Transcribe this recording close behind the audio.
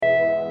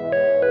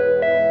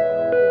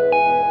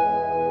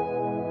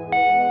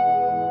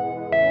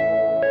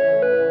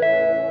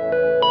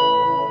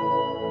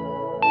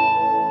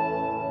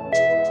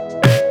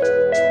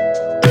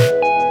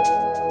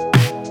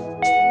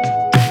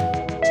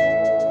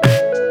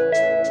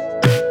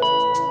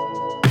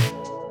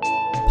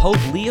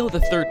Pope Leo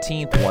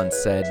XIII once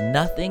said,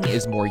 "Nothing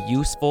is more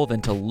useful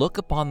than to look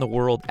upon the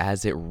world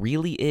as it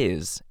really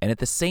is, and at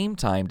the same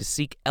time to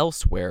seek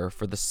elsewhere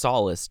for the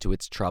solace to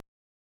its trouble."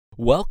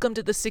 Welcome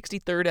to the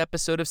 63rd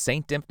episode of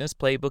St. Dymphna's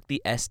Playbook,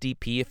 the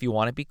SDP if you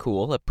want to be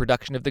cool, a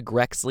production of the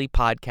Grexley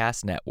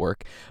Podcast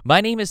Network.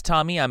 My name is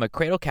Tommy. I'm a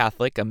cradle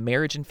Catholic, a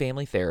marriage and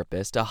family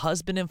therapist, a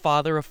husband and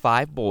father of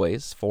 5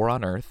 boys, 4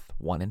 on earth,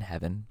 1 in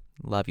heaven.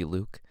 Love you,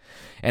 Luke.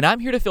 And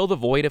I'm here to fill the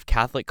void of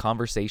Catholic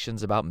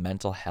conversations about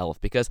mental health,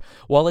 because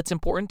while it's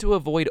important to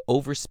avoid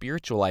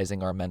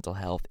over-spiritualizing our mental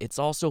health, it's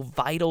also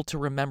vital to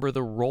remember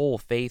the role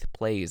faith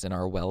plays in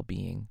our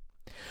well-being.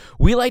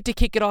 We like to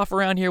kick it off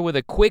around here with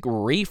a quick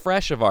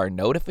refresh of our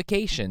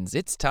notifications.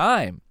 It's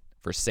time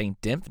for St.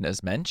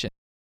 Dymphna's Mention.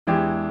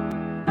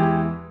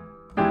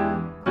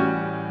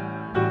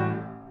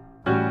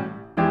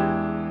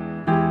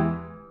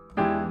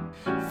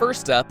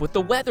 First up, with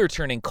the weather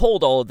turning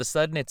cold all of a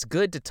sudden, it's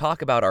good to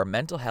talk about our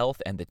mental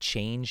health and the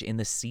change in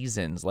the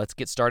seasons. Let's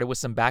get started with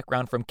some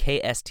background from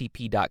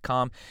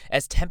KSTP.com.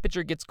 As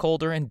temperature gets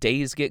colder and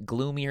days get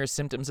gloomier,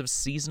 symptoms of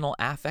seasonal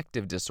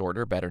affective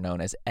disorder, better known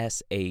as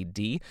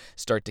SAD,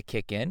 start to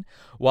kick in.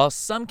 While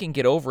some can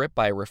get over it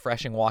by a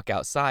refreshing walk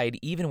outside,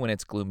 even when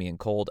it's gloomy and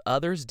cold,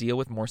 others deal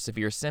with more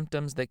severe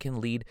symptoms that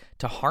can lead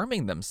to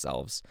harming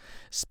themselves.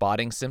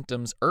 Spotting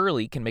symptoms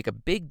early can make a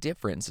big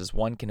difference, as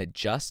one can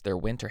adjust their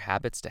winter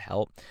habits to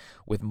help.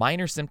 With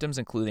minor symptoms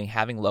including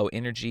having low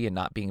energy and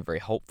not being very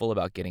hopeful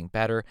about getting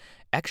better,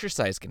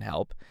 exercise can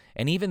help.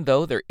 And even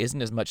though there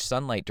isn't as much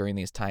sunlight during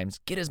these times,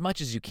 get as much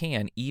as you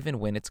can even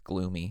when it's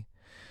gloomy.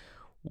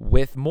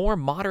 With more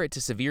moderate to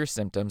severe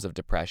symptoms of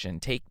depression,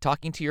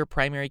 talking to your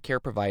primary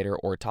care provider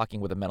or talking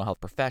with a mental health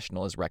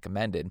professional is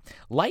recommended.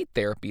 Light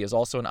therapy is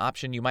also an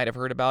option you might have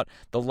heard about.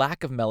 The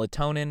lack of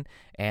melatonin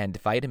and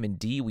vitamin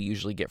D we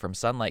usually get from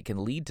sunlight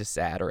can lead to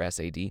SAD or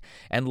SAD,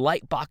 and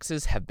light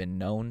boxes have been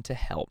known to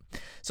help.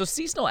 So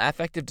seasonal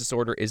affective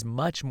disorder is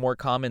much more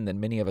common than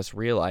many of us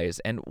realize,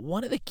 and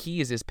one of the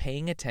keys is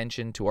paying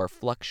attention to our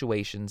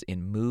fluctuations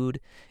in mood,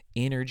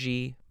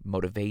 energy,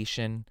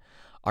 motivation,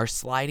 our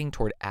sliding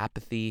toward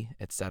apathy,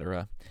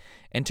 etc.,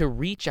 and to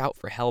reach out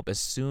for help as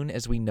soon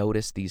as we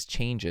notice these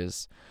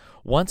changes.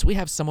 Once we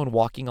have someone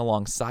walking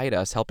alongside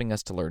us, helping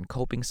us to learn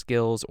coping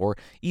skills, or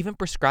even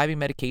prescribing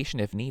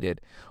medication if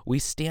needed, we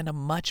stand a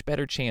much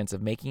better chance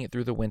of making it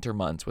through the winter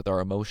months with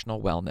our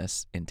emotional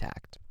wellness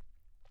intact.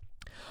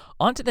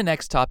 On to the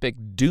next topic,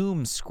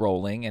 doom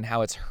scrolling and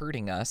how it's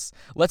hurting us.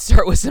 Let's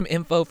start with some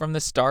info from the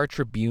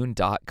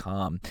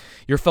StarTribune.com.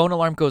 Your phone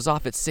alarm goes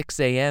off at 6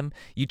 a.m.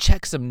 You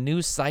check some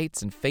news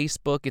sites and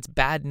Facebook. It's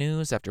bad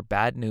news after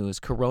bad news.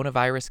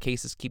 Coronavirus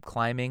cases keep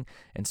climbing,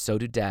 and so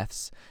do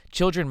deaths.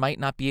 Children might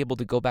not be able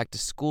to go back to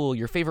school.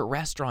 Your favorite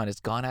restaurant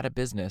has gone out of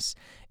business.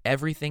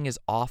 Everything is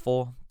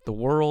awful. The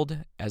world,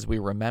 as we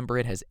remember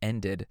it, has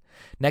ended.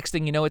 Next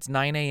thing you know, it's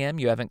 9 a.m.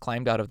 You haven't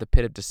climbed out of the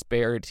pit of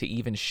despair to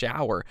even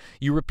shower.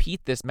 You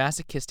repeat this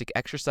masochistic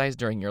exercise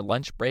during your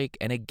lunch break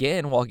and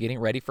again while getting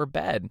ready for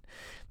bed.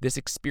 This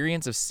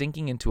experience of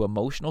sinking into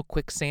emotional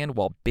quicksand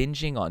while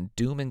binging on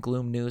doom and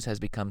gloom news has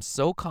become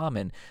so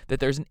common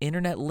that there's an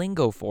internet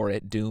lingo for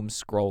it, doom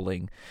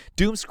scrolling.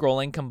 Doom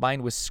scrolling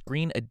combined with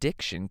screen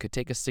addiction could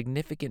take a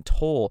significant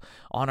toll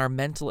on our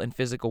mental and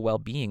physical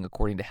well-being,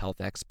 according to health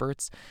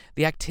experts.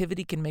 The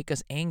activity can make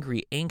us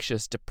angry,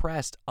 anxious,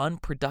 depressed,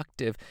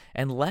 unproductive,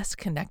 and less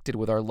connected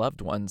with our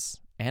loved ones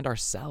and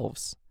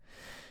ourselves.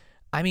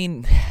 I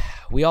mean,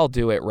 we all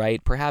do it,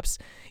 right? Perhaps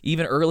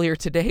even earlier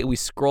today, we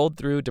scrolled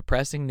through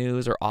depressing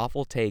news or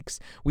awful takes.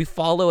 We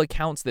follow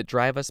accounts that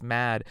drive us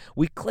mad.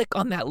 We click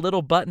on that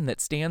little button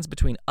that stands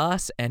between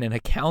us and an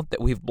account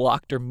that we've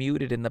blocked or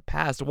muted in the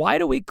past. Why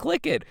do we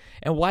click it?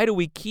 And why do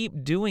we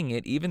keep doing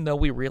it even though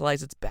we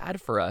realize it's bad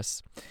for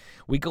us?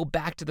 We go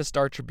back to the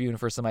Star Tribune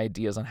for some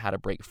ideas on how to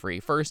break free.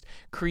 First,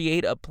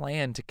 create a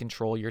plan to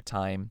control your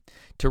time.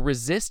 To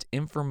resist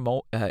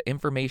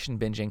information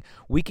binging,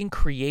 we can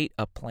create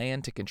a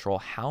plan to control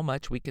how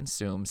much we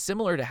consume,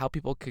 similar to how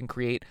people can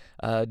create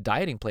a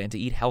dieting plan to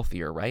eat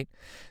healthier, right?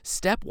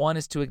 Step 1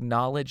 is to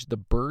acknowledge the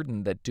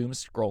burden that doom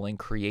scrolling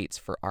creates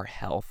for our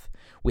health.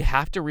 We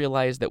have to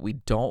realize that we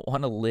don't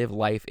want to live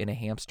life in a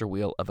hamster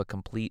wheel of a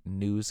complete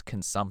news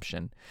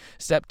consumption.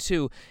 Step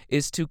 2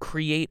 is to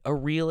create a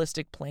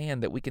realistic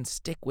plan that we can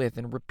stick with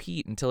and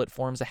repeat until it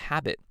forms a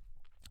habit.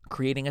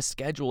 Creating a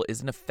schedule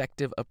is an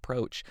effective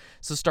approach.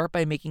 So start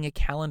by making a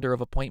calendar of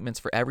appointments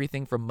for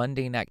everything from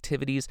mundane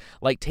activities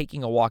like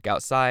taking a walk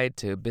outside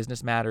to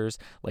business matters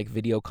like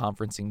video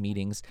conferencing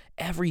meetings.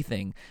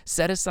 Everything.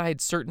 Set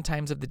aside certain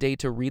times of the day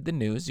to read the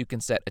news. You can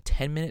set a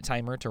 10-minute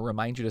timer to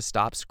remind you to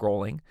stop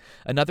scrolling.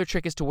 Another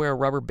trick is to wear a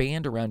rubber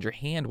band around your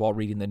hand while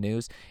reading the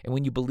news. And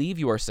when you believe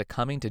you are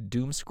succumbing to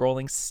doom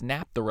scrolling,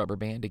 snap the rubber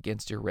band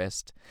against your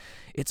wrist.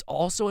 It's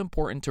also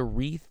important to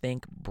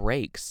rethink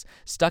breaks.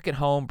 Stuck at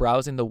home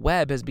browsing the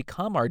web has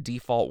become our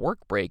default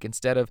work break.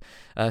 Instead of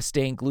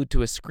staying glued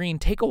to a screen,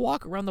 take a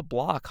walk around the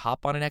block,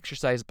 hop on an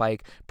exercise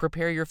bike,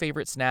 prepare your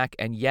favorite snack,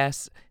 and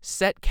yes,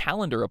 set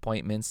calendar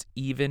appointments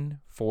even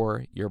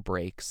for your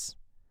breaks.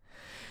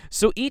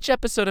 So each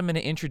episode, I'm going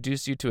to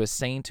introduce you to a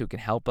saint who can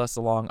help us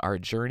along our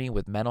journey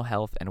with mental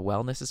health and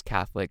wellness as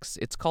Catholics.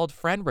 It's called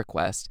Friend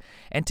Request,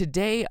 and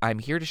today I'm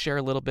here to share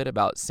a little bit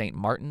about St.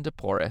 Martin de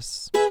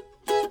Porres.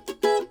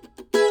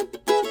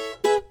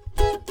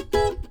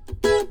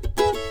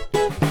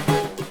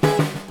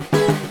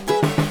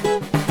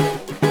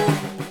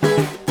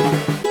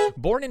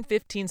 Born in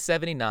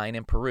 1579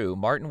 in Peru,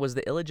 Martin was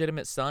the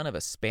illegitimate son of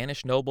a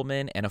Spanish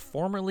nobleman and a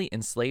formerly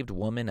enslaved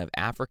woman of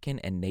African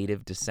and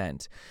native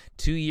descent.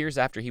 2 years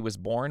after he was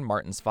born,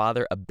 Martin's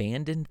father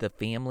abandoned the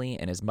family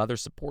and his mother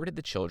supported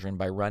the children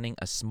by running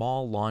a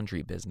small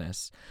laundry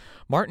business.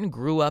 Martin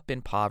grew up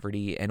in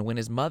poverty, and when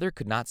his mother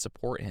could not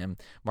support him,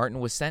 Martin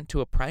was sent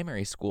to a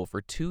primary school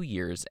for 2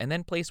 years and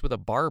then placed with a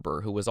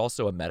barber who was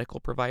also a medical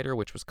provider,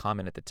 which was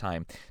common at the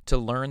time, to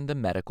learn the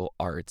medical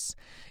arts.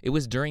 It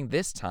was during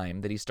this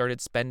time that he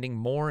started spending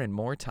more and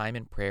more time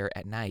in prayer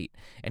at night,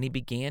 and he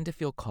began to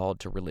feel called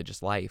to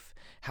religious life.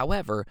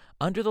 However,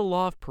 under the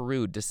law of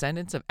Peru,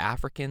 descendants of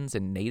Africans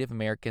and Native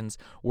Americans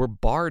were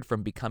barred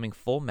from becoming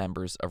full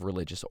members of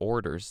religious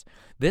orders.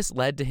 This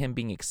led to him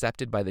being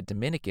accepted by the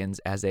Dominicans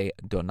as a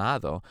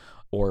donado,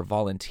 or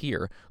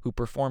volunteer, who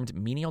performed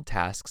menial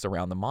tasks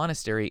around the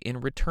monastery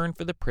in return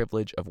for the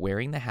privilege of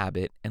wearing the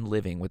habit and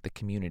living with the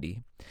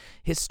community.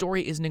 His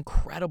story is an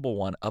incredible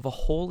one of a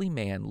holy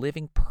man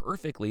living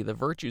perfectly the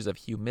virtues of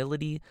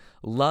humility,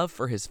 love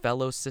for his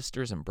fellow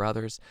sisters and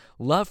brothers,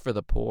 love for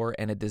the poor,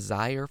 and a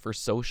desire for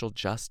social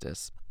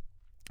justice.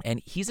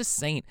 And he's a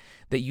saint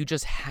that you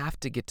just have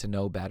to get to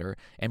know better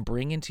and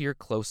bring into your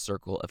close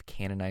circle of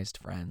canonized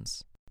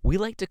friends. We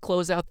like to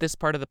close out this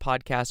part of the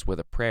podcast with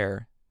a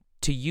prayer.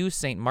 To you,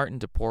 St. Martin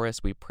de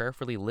Porres, we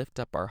prayerfully lift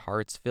up our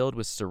hearts filled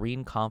with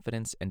serene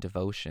confidence and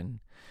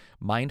devotion.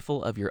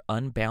 Mindful of your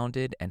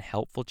unbounded and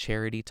helpful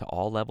charity to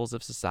all levels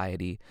of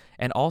society,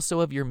 and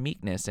also of your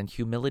meekness and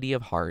humility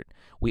of heart,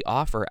 we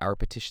offer our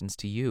petitions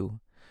to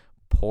you.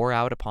 Pour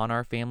out upon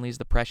our families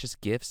the precious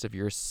gifts of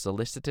your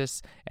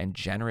solicitous and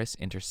generous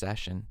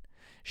intercession.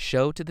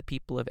 Show to the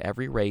people of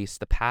every race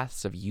the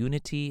paths of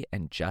unity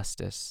and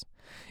justice.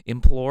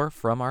 Implore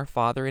from our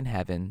Father in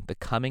heaven the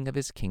coming of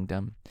his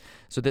kingdom,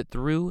 so that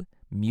through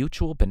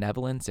mutual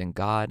benevolence in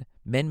God,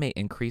 men may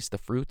increase the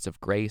fruits of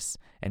grace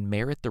and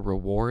merit the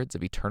rewards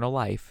of eternal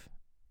life.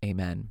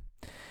 Amen.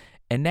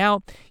 And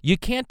now, you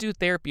can't do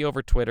therapy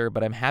over Twitter,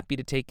 but I'm happy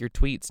to take your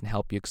tweets and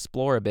help you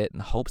explore a bit in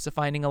the hopes of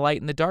finding a light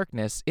in the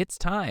darkness. It's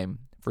time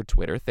for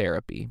Twitter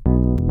therapy.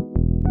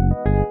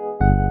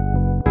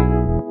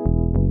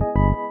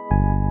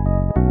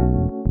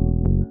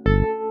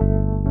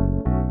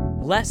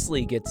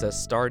 Leslie gets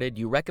us started.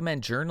 You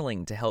recommend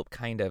journaling to help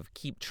kind of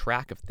keep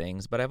track of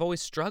things, but I've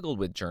always struggled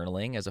with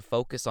journaling as a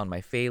focus on my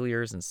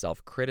failures and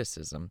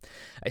self-criticism.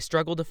 I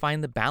struggle to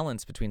find the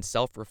balance between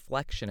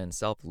self-reflection and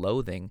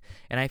self-loathing,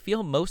 and I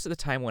feel most of the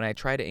time when I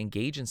try to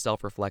engage in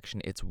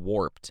self-reflection, it's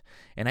warped.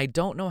 And I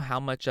don't know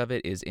how much of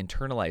it is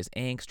internalized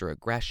angst or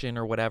aggression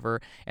or whatever,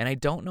 and I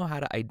don't know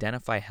how to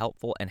identify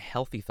helpful and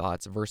healthy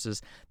thoughts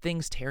versus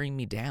things tearing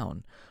me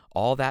down.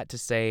 All that to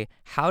say,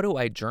 how do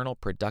I journal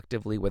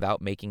productively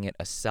without making it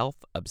a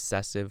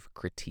self-obsessive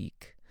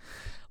critique?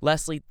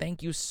 Leslie,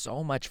 thank you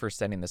so much for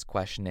sending this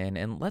question in,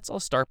 and let's all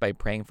start by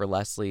praying for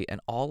Leslie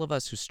and all of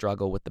us who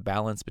struggle with the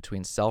balance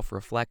between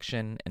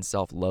self-reflection and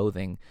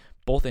self-loathing,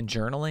 both in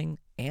journaling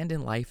and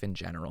in life in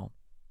general.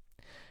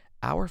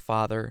 Our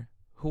Father,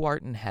 who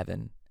art in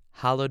heaven,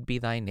 hallowed be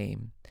thy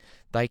name.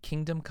 Thy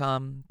kingdom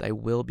come, thy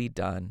will be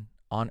done,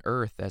 on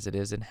earth as it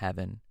is in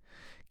heaven.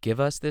 Give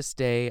us this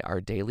day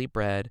our daily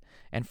bread,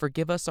 and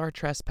forgive us our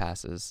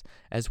trespasses,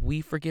 as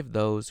we forgive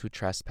those who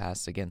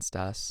trespass against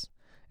us.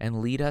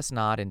 And lead us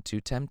not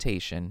into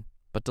temptation,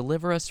 but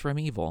deliver us from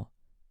evil.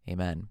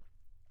 Amen.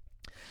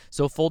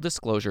 So full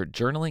disclosure,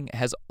 journaling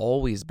has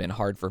always been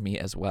hard for me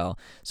as well.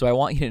 So I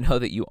want you to know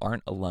that you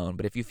aren't alone.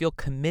 But if you feel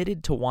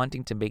committed to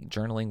wanting to make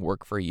journaling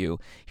work for you,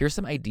 here's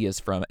some ideas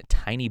from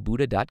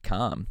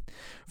tinybuddha.com.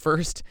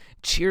 First,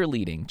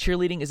 cheerleading.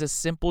 Cheerleading is a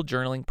simple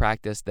journaling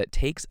practice that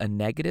takes a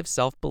negative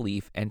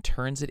self-belief and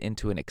turns it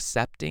into an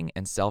accepting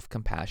and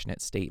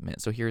self-compassionate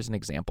statement. So here's an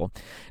example.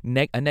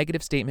 A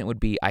negative statement would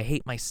be, I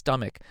hate my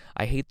stomach.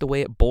 I hate the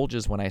way it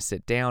bulges when I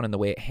sit down and the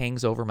way it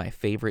hangs over my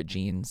favorite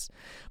jeans.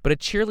 But a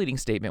cheerleading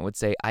statement would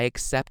say, I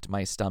accept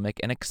my stomach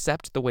and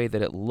accept the way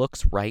that it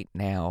looks right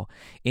now.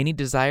 Any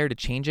desire to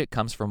change it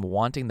comes from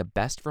wanting the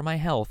best for my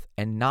health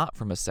and not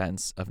from a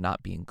sense of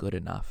not being good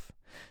enough.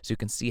 So you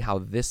can see how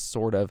this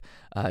sort of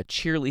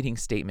cheerleading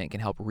statement can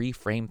help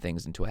reframe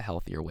things into a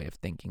healthier way of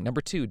thinking.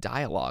 Number 2,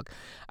 dialogue.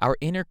 Our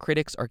inner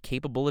critics are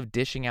capable of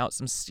dishing out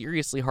some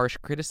seriously harsh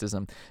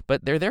criticism,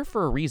 but they're there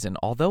for a reason.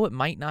 Although it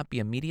might not be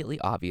immediately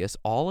obvious,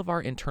 all of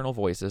our internal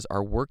voices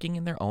are working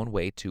in their own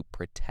way to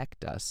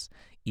protect us.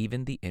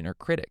 even the inner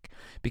critic,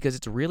 because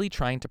it's really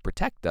trying to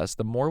protect us.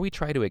 The more we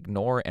try to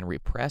ignore and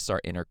repress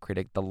our inner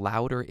critic, the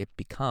louder it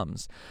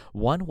becomes.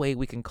 One way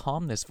we can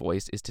calm this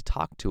voice is to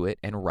talk to it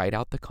and write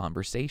out the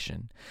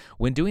conversation.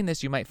 When doing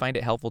this, you might find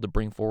it helpful to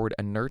bring forward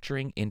a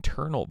nurturing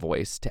internal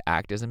voice to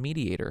act as a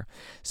mediator.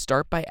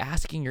 Start by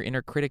asking your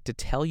inner critic to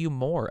tell you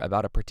more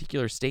about a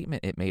particular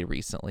statement it made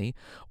recently,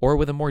 or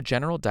with a more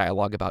general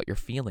dialogue about your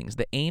feelings.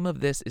 The aim of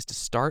this is to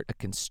start a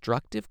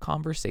constructive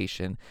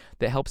conversation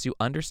that helps you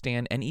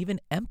understand and even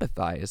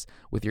empathize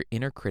with your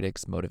inner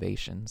critic's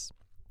motivations.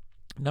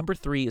 Number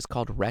 3 is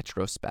called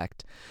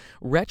retrospect.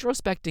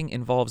 Retrospecting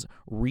involves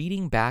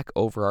reading back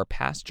over our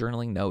past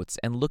journaling notes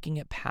and looking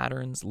at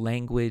patterns,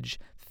 language,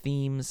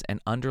 themes,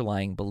 and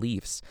underlying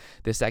beliefs.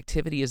 This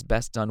activity is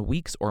best done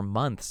weeks or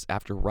months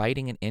after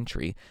writing an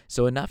entry,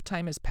 so enough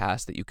time has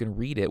passed that you can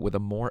read it with a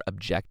more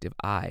objective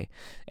eye.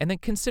 And then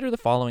consider the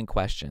following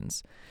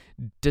questions.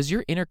 Does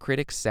your inner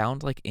critic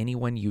sound like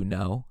anyone you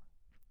know?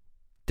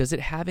 Does it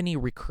have any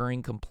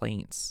recurring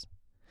complaints?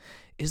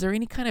 Is there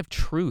any kind of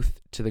truth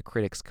to the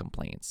critic's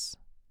complaints?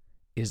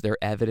 Is there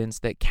evidence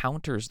that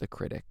counters the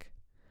critic?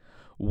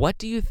 What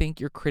do you think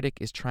your critic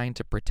is trying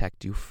to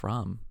protect you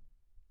from?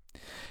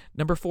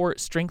 Number 4,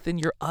 strengthen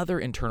your other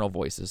internal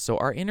voices. So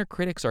our inner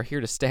critics are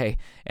here to stay,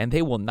 and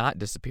they will not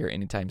disappear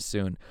anytime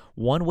soon.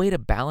 One way to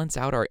balance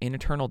out our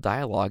internal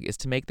dialogue is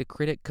to make the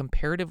critic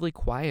comparatively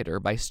quieter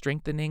by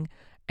strengthening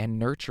and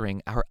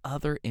nurturing our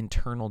other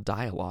internal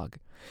dialogue.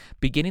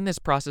 Beginning this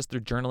process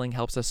through journaling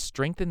helps us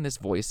strengthen this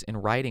voice in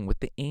writing with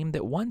the aim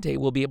that one day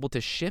we'll be able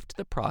to shift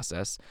the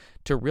process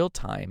to real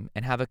time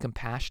and have a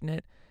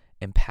compassionate,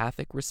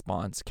 empathic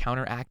response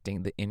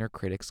counteracting the inner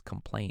critic's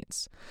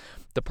complaints.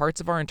 The parts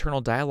of our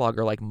internal dialogue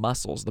are like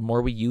muscles. The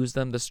more we use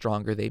them, the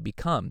stronger they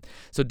become.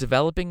 So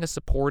developing a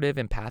supportive,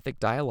 empathic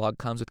dialogue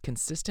comes with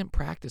consistent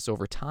practice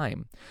over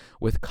time.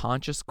 With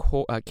conscious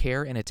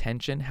care and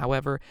attention,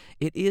 however,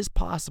 it is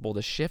possible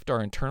to shift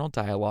our internal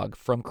dialogue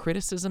from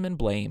criticism and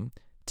blame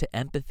to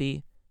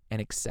empathy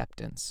and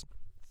acceptance.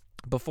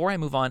 Before I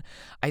move on,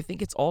 I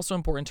think it's also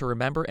important to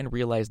remember and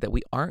realize that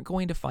we aren't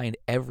going to find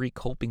every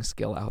coping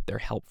skill out there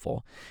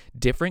helpful.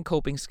 Different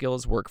coping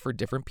skills work for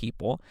different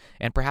people,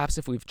 and perhaps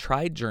if we've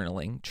tried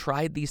journaling,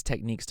 tried these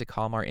techniques to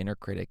calm our inner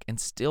critic, and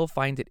still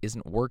find it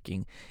isn't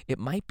working, it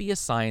might be a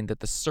sign that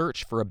the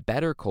search for a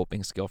better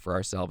coping skill for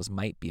ourselves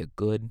might be a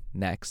good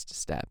next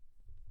step.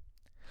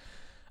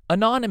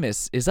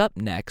 Anonymous is up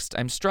next.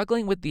 I'm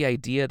struggling with the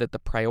idea that the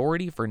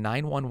priority for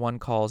 911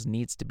 calls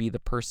needs to be the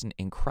person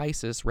in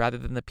crisis rather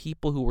than the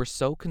people who were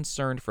so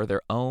concerned for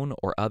their own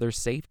or other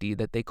safety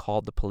that they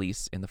called the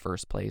police in the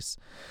first place.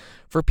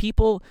 For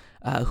people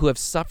who have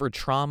suffered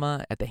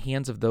trauma at the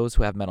hands of those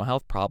who have mental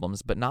health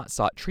problems but not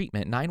sought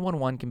treatment,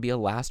 911 can be a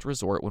last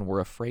resort when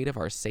we're afraid of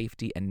our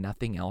safety and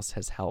nothing else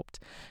has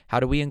helped. How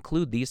do we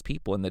include these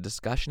people in the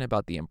discussion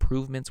about the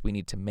improvements we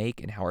need to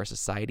make and how our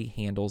society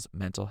handles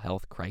mental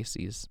health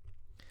crises?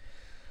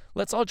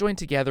 Let's all join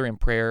together in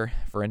prayer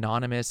for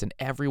Anonymous and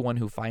everyone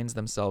who finds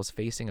themselves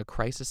facing a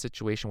crisis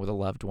situation with a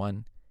loved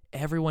one,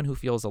 everyone who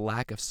feels a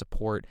lack of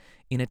support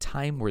in a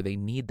time where they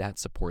need that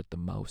support the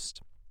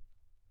most.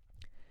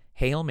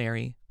 Hail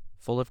Mary,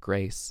 full of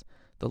grace,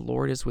 the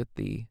Lord is with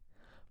thee.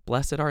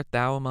 Blessed art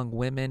thou among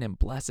women, and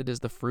blessed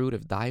is the fruit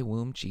of thy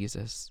womb,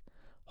 Jesus.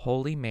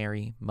 Holy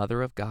Mary,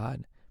 Mother of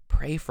God,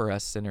 pray for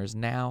us sinners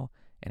now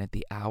and at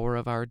the hour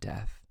of our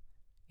death.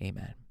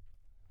 Amen.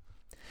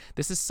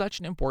 This is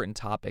such an important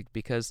topic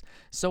because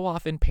so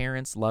often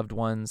parents, loved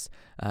ones,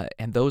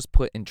 and those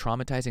put in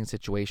traumatizing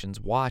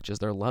situations watch as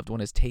their loved one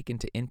is taken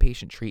to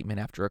inpatient treatment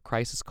after a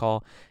crisis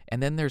call,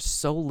 and then there's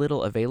so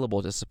little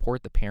available to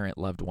support the parent,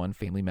 loved one,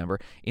 family member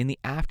in the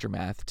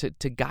aftermath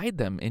to guide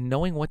them in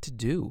knowing what to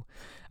do.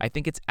 I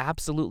think it's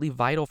absolutely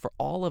vital for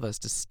all of us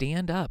to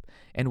stand up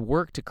and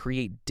work to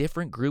create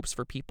different groups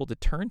for people to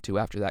turn to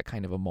after that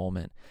kind of a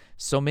moment.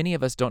 So many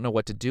of us don't know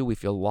what to do. We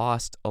feel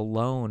lost,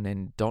 alone,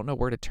 and don't know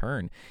where to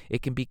turn.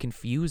 It can be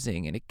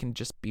confusing and it can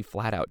just be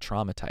flat out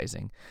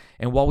traumatizing.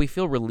 And while we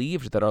feel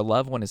relieved that our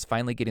loved one is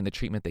finally getting the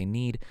treatment they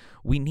need,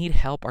 we need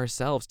help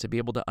ourselves to be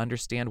able to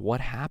understand what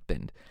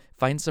happened,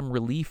 find some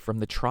relief from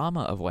the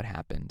trauma of what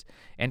happened,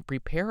 and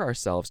prepare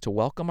ourselves to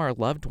welcome our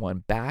loved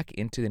one back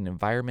into an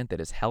environment that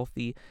is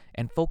healthy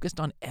and focused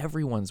on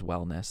everyone's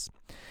wellness.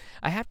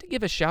 I have to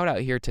give a shout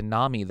out here to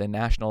NAMI, the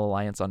National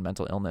Alliance on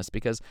Mental Illness,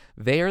 because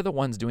they are the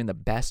ones doing the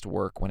best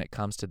work when it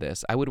comes to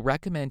this. I would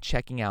recommend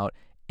checking out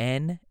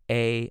NAMI.org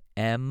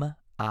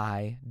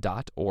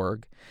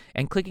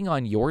and clicking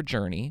on Your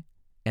Journey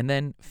and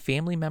then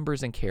Family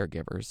Members and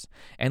Caregivers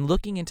and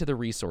looking into the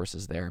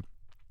resources there,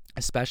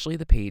 especially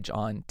the page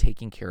on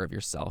taking care of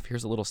yourself.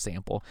 Here's a little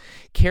sample.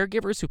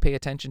 Caregivers who pay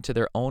attention to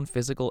their own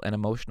physical and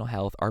emotional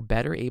health are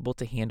better able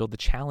to handle the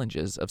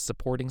challenges of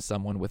supporting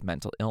someone with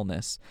mental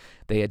illness.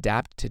 They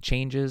adapt to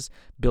changes,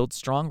 build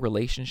strong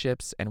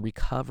relationships, and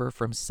recover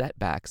from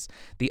setbacks.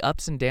 The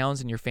ups and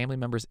downs in your family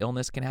member's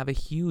illness can have a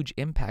huge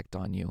impact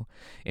on you.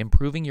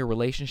 Improving your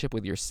relationship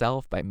with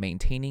yourself by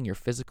maintaining your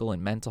physical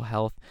and mental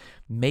health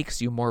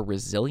makes you more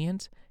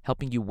resilient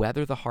helping you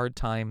weather the hard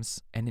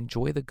times and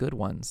enjoy the good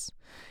ones.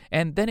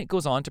 And then it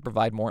goes on to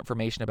provide more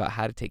information about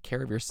how to take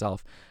care of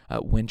yourself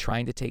when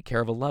trying to take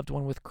care of a loved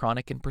one with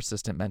chronic and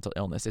persistent mental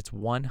illness. It's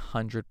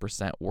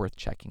 100% worth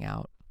checking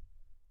out.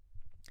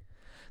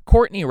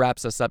 Courtney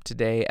wraps us up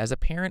today. As a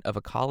parent of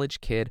a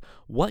college kid,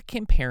 what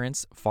can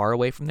parents far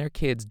away from their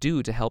kids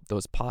do to help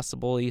those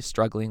possibly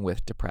struggling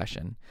with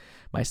depression?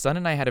 My son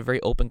and I had a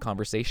very open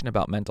conversation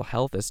about mental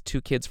health as 2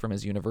 kids from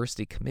his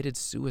university committed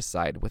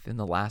suicide within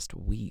the last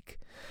week.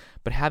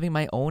 But having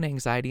my own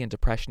anxiety and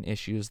depression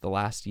issues the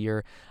last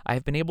year, I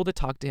have been able to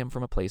talk to him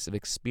from a place of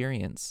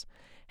experience.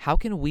 How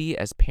can we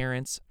as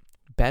parents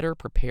better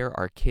prepare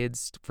our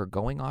kids for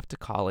going off to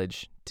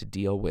college to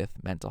deal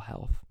with mental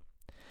health?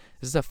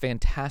 This is a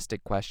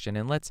fantastic question,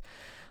 and let's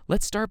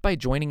start by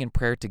joining in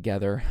prayer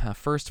together.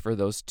 First, for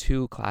those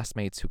 2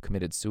 classmates who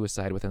committed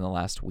suicide within the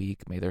last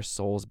week, may their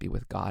souls be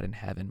with God in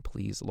heaven.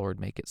 Please, Lord,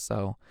 make it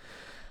so.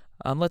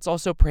 Let's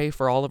also pray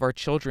for all of our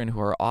children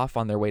who are off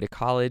on their way to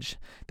college,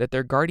 that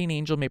their guardian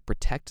angel may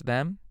protect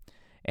them,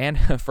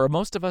 and for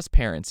most of us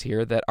parents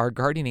here, that our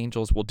guardian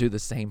angels will do the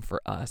same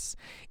for us.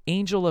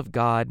 Angel of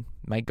God,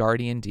 my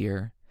guardian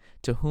dear,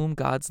 to whom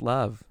God's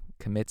love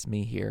commits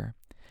me here,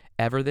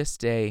 ever this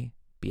day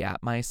be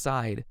at my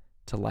side,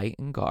 to light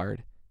and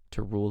guard,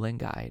 to rule and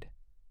guide.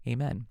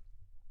 Amen.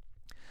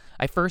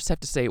 I first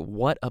have to say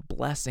what a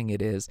blessing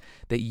it is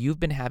that you've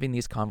been having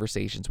these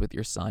conversations with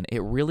your son.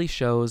 It really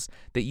shows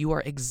that you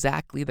are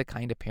exactly the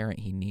kind of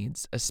parent he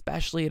needs,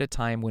 especially at a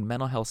time when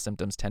mental health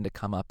symptoms tend to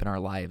come up in our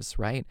lives,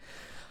 right?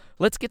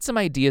 Let's get some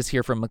ideas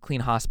here from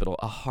McLean Hospital,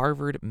 a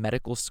Harvard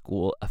Medical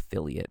School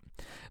affiliate.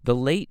 The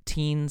late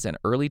teens and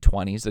early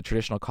 20s, the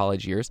traditional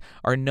college years,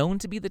 are known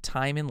to be the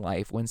time in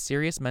life when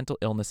serious mental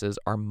illnesses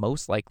are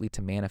most likely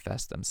to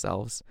manifest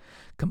themselves.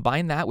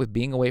 Combine that with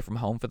being away from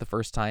home for the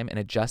first time and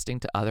adjusting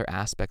to other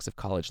aspects of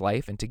college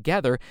life, and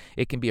together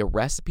it can be a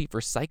recipe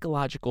for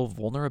psychological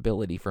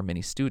vulnerability for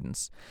many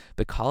students.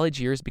 The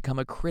college years become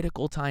a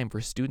critical time for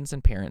students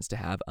and parents to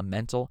have a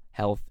mental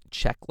health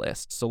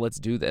checklist. So let's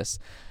do this.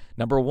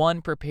 Number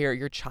 1, prepare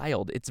your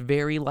child. It's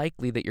very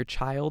likely that your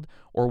child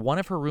or one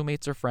of her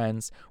roommates or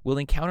friends will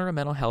encounter a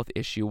mental health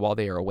issue while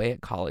they are away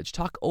at college.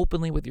 Talk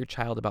openly with your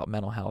child about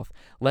mental health.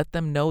 Let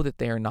them know that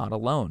they are not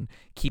alone.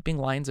 Keeping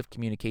lines of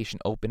communication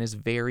open is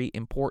very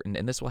important,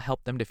 and this will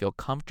help them to feel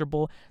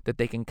comfortable that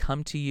they can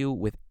come to you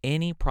with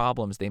any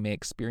problems they may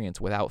experience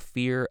without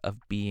fear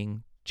of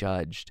being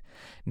judged.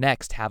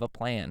 Next, have a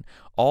plan.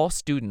 All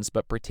students,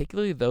 but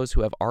particularly those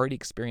who have already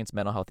experienced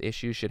mental health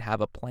issues, should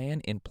have a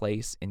plan in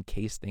place in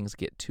case things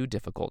get too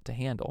difficult to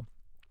handle.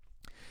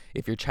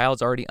 If your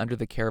child's already under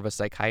the care of a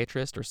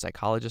psychiatrist or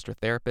psychologist or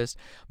therapist,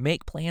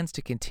 make plans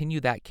to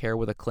continue that care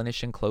with a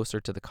clinician closer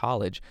to the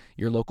college.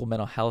 Your local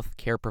mental health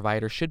care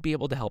provider should be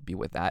able to help you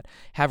with that.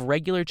 Have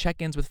regular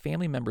check-ins with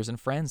family members and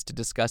friends to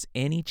discuss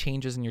any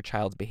changes in your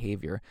child's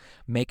behavior.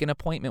 Make an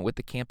appointment with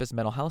the campus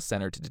mental health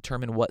center to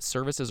determine what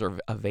services are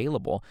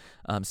available.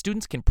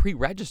 Students can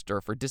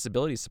pre-register for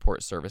disability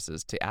support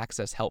services to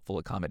access helpful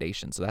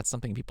accommodations, so that's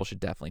something people should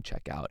definitely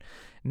check out.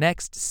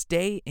 Next,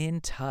 stay in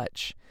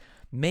touch.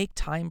 Make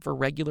time for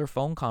regular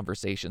phone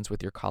conversations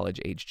with your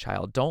college-age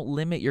child. Don't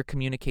limit your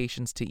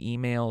communications to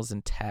emails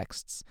and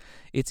texts.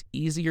 It's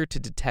easier to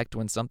detect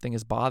when something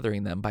is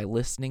bothering them by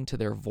listening to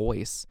their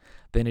voice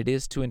than it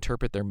is to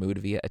interpret their mood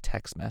via a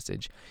text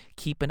message.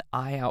 Keep an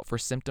eye out for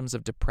symptoms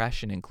of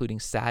depression, including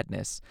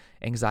sadness,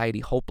 anxiety,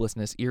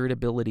 hopelessness,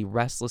 irritability,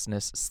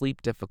 restlessness,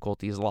 sleep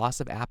difficulties,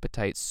 loss of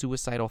appetite,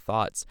 suicidal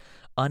thoughts,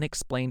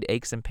 unexplained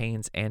aches and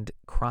pains, and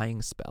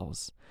crying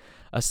spells.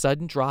 A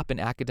sudden drop in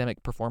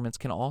academic performance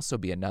can also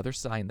be another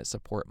sign that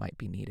support might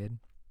be needed.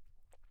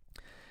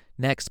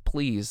 Next,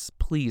 please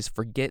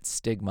forget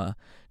stigma.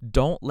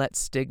 Don't let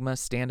stigma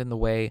stand in the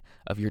way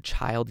of your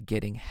child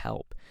getting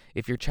help.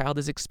 If your child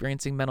is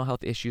experiencing mental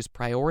health issues,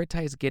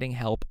 prioritize getting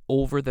help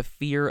over the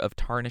fear of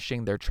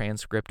tarnishing their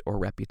transcript or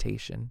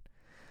reputation.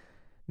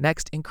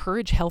 Next,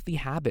 encourage healthy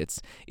habits.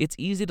 It's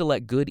easy to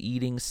let good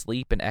eating,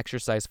 sleep, and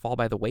exercise fall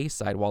by the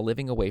wayside while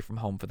living away from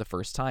home for the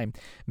first time.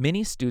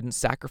 Many students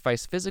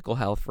sacrifice physical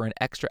health for an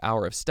extra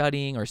hour of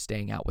studying or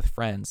staying out with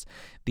friends.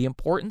 The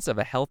importance of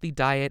a healthy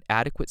diet,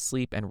 adequate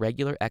sleep, and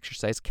regular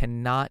exercise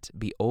cannot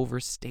be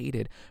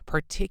overstated,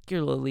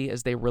 particularly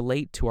as they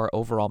relate to our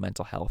overall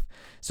mental health.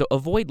 So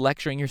avoid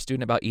lecturing your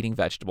student about eating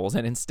vegetables,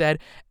 and instead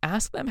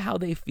ask them how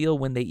they feel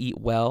when they eat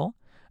well.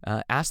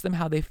 Ask them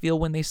how they feel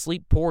when they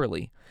sleep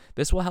poorly.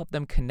 This will help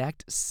them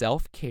connect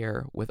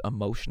self-care with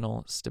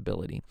emotional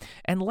stability.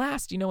 And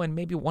last, and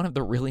maybe one of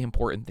the really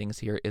important things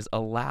here is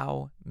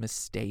allow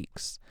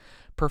mistakes.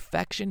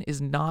 Perfection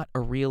is not a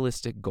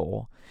realistic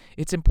goal.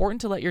 It's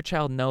important to let your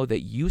child know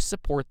that you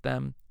support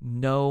them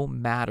no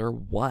matter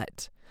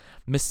what.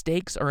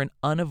 Mistakes are an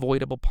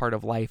unavoidable part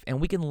of life, and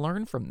we can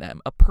learn from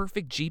them. A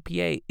perfect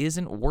GPA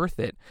isn't worth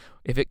it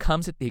if it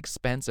comes at the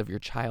expense of your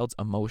child's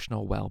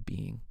emotional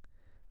well-being.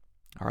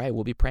 All right,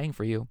 we'll be praying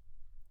for you.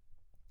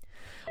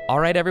 All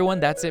right, everyone,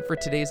 that's it for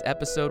today's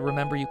episode.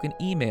 Remember, you can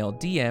email,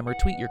 DM, or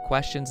tweet your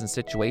questions and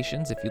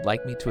situations if you'd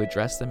like me to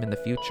address them in the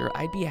future.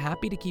 I'd be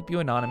happy to keep you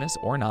anonymous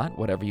or not,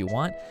 whatever you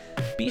want.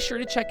 Be sure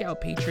to check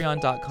out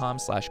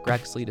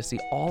patreon.com/Grexley to see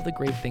all the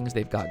great things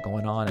they've got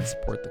going on and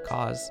support the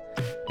cause.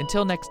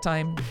 Until next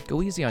time,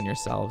 go easy on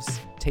yourselves,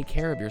 take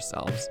care of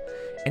yourselves,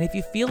 and if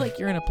you feel like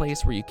you're in a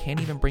place where you can't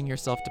even bring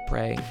yourself to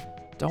pray,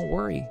 don't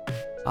worry.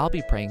 I'll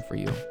be praying for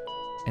you,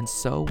 and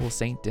so will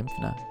Saint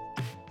Dymphna.